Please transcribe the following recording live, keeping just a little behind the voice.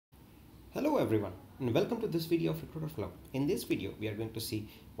Hello everyone and welcome to this video of Recruiterflow. In this video, we are going to see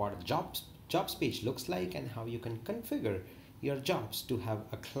what a jobs page looks like and how you can configure your jobs to have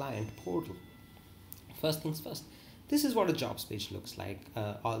a client portal. First things first, this is what a jobs page looks like.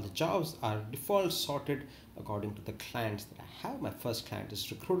 All the jobs are default sorted according to the clients that I have. My first client is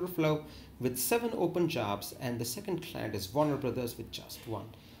Recruiterflow with 7 open jobs, and the second client is Warner Brothers with just 1.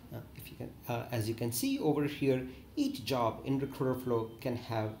 As you can see over here, each job in Recruiterflow can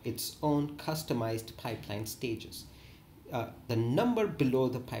have its own customized pipeline stages. The number below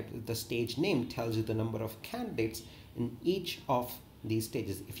the stage name tells you the number of candidates in each of these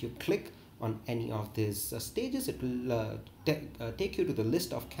stages. If you click on any of these stages, it will take you to the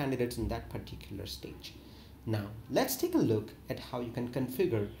list of candidates in that particular stage. Now, let's take a look at how you can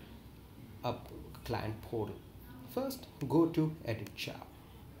configure a client portal. First, go to Edit Job.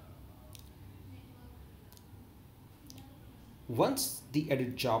 Once the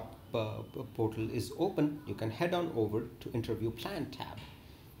Edit Job portal is open, you can head on over to Interview Plan tab.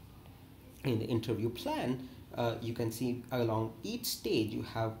 In the Interview Plan, you can see along each stage you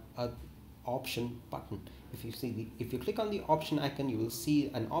have an option button. If you click on the option icon, you will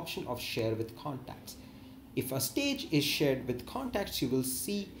see an option of Share with Contacts. If a stage is shared with contacts, you will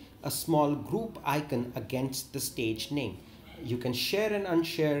see a small group icon against the stage name. You can share and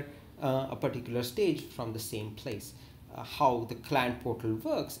unshare a particular stage from the same place. How the client portal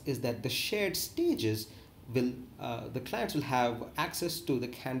works is that the shared stages will the clients will have access to the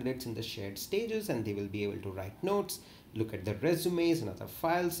candidates in the shared stages, and they will be able to write notes, look at the resumes and other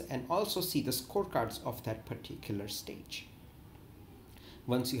files, and also see the scorecards of that particular stage.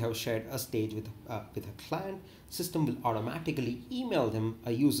 Once you have shared a stage with a client, system will automatically email them a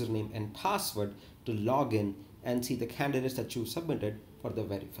username and password to log in and see the candidates that you submitted for the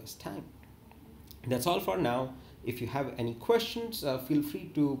very first time. That's all for now. If you have any questions, feel free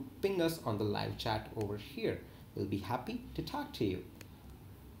to ping us on the live chat over here. We'll be happy to talk to you.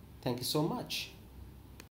 Thank you so much.